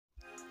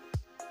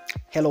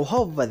Hello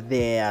over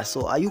there.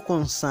 So are you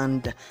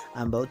concerned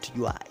about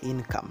your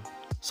income?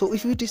 So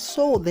if it is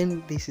so,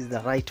 then this is the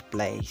right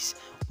place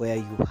where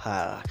you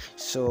are.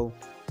 So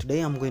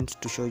today I'm going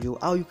to show you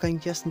how you can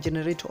just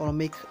generate or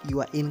make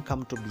your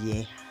income to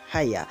be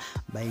higher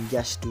by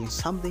just doing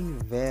something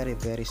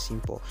very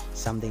simple,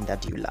 something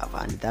that you love,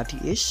 and that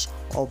is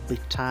of the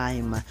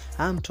time.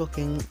 I'm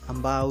talking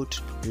about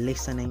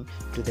listening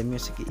to the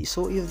music.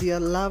 So if you're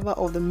a lover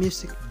of the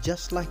music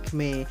just like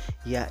me,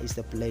 here is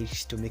the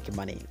place to make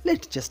money.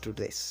 Let's just do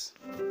this.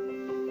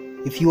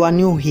 If you are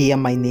new here,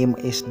 my name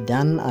is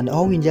Dan, and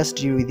all we just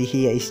do with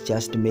here is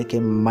just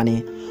making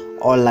money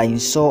online.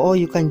 So all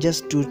you can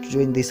just do to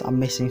join this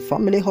amazing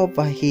family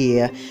over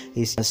here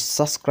is just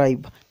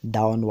subscribe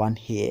down one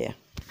here.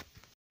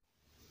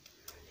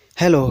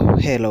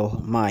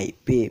 Hello my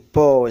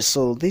people.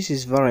 So this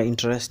is very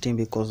interesting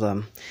because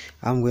I'm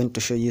going to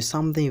show you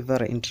something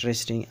very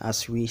interesting,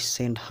 as we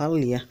said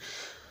earlier,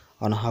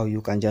 on how you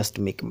can just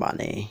make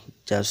money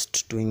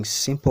just doing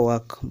simple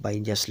work by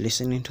just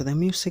listening to the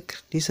music,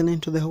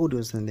 listening to the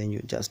audios, and then you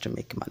just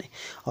make money.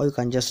 Or you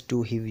can just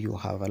do, if you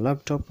have a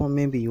laptop or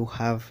maybe you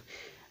have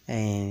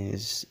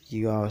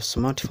your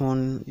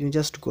smartphone, you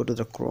just go to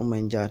the Chrome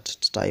and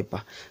just type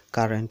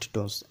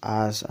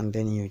current.as, and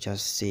then you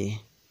just see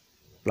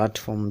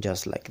platform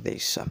just like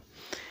this.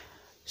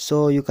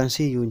 So you can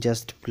see, you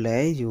just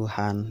play, you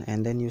earn,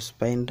 and then you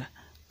spend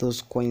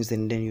those coins,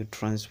 and then you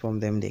transform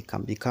them, they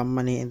can become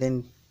money, and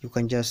then you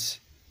can just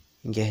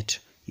get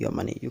your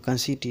money. You can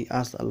see it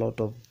has a lot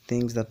of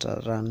things that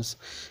runs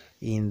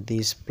in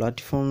these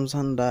platforms,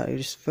 and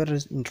it's very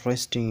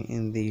interesting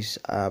in this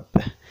app,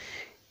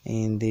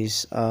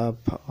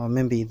 or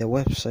maybe the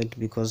website,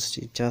 because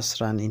it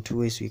just run in two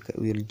ways.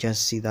 We'll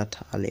just see that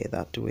earlier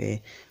that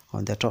way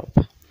on the top.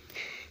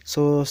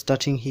 So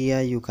starting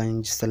here, you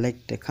can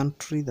select the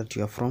country that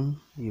you are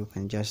from. You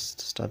can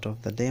just start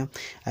off the there,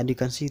 and you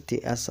can see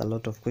it has a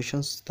lot of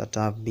questions that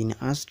have been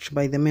asked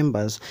by the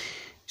members.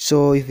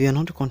 So if you are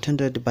not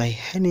contented by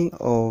any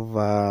of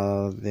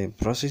the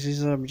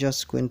processes I'm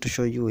just going to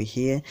show you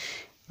here,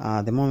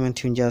 the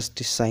moment you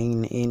just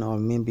sign in or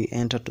maybe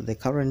enter to the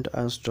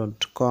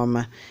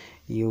current.as.com,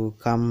 you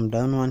come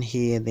down one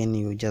here, then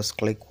you just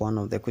click one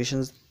of the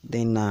questions,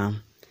 then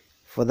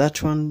for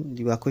that one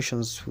your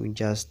questions will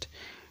just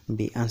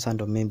be answered,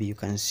 or maybe you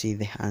can see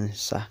the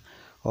answer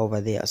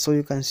over there. So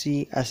you can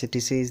see, as it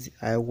says,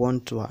 I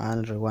want to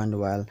earn reward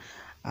while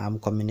I'm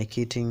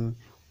communicating.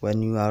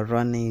 When you are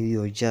running,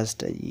 you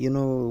just,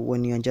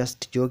 when you are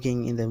just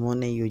jogging in the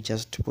morning, you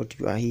just put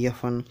your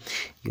earphone,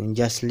 you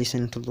just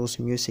listen to those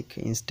music.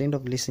 Instead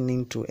of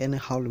listening to any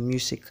whole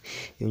music,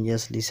 you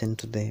just listen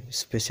to the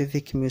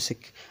specific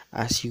music.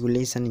 As you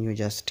listen, you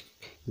just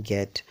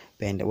get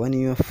paid. When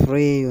you're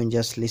free, you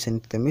just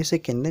listen to the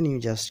music, and then you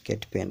just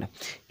get paid.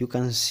 You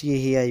can see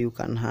here you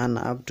can earn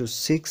up to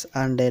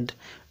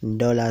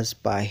 $600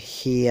 per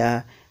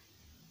year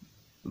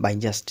by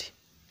just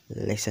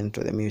listen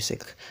to the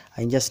music.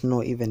 I just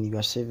know even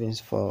your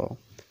savings for,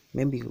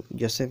 maybe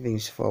your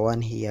savings for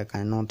 1 year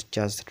cannot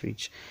just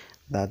reach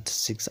that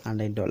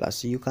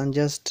 $600. You can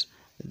just,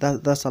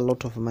 that's a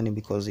lot of money,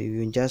 because if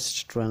you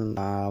just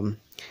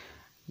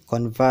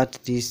convert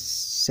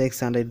this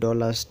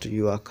 $600 to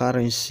your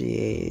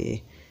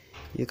currency,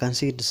 you can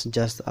see it's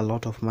just a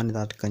lot of money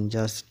that can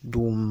just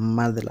do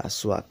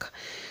marvelous work.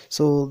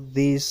 So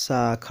this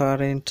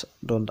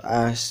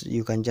current.as,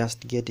 you can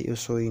just get it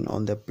also in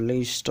on the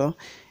Play Store,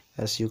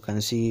 as you can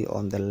see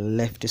on the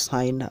left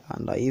side,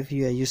 and if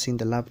you are using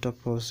the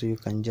laptop also, you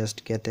can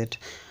just get it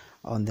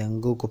on the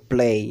Google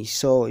Play.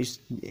 So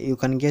you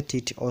can get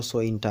it also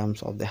in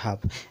terms of the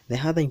app. The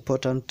other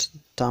important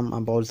term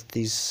about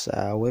this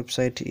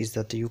website is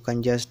that you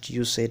can just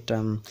use it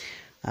in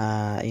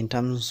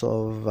terms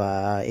of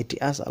it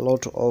has a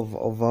lot of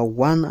over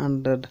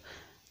 100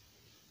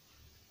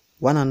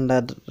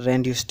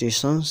 radio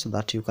stations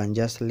that you can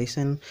just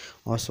listen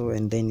also,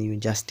 and then you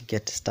just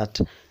start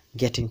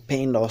getting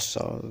paid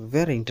also.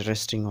 Very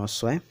interesting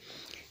also.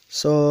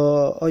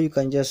 So all you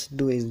can just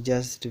do is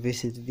just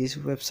visit this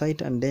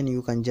website, and then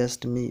you can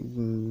just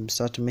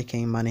start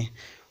making money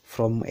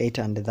from it,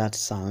 and that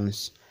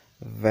sounds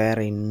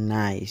very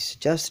nice.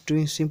 Just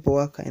doing simple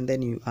work, and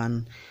then you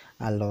earn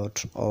a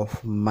lot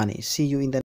of money. See you in the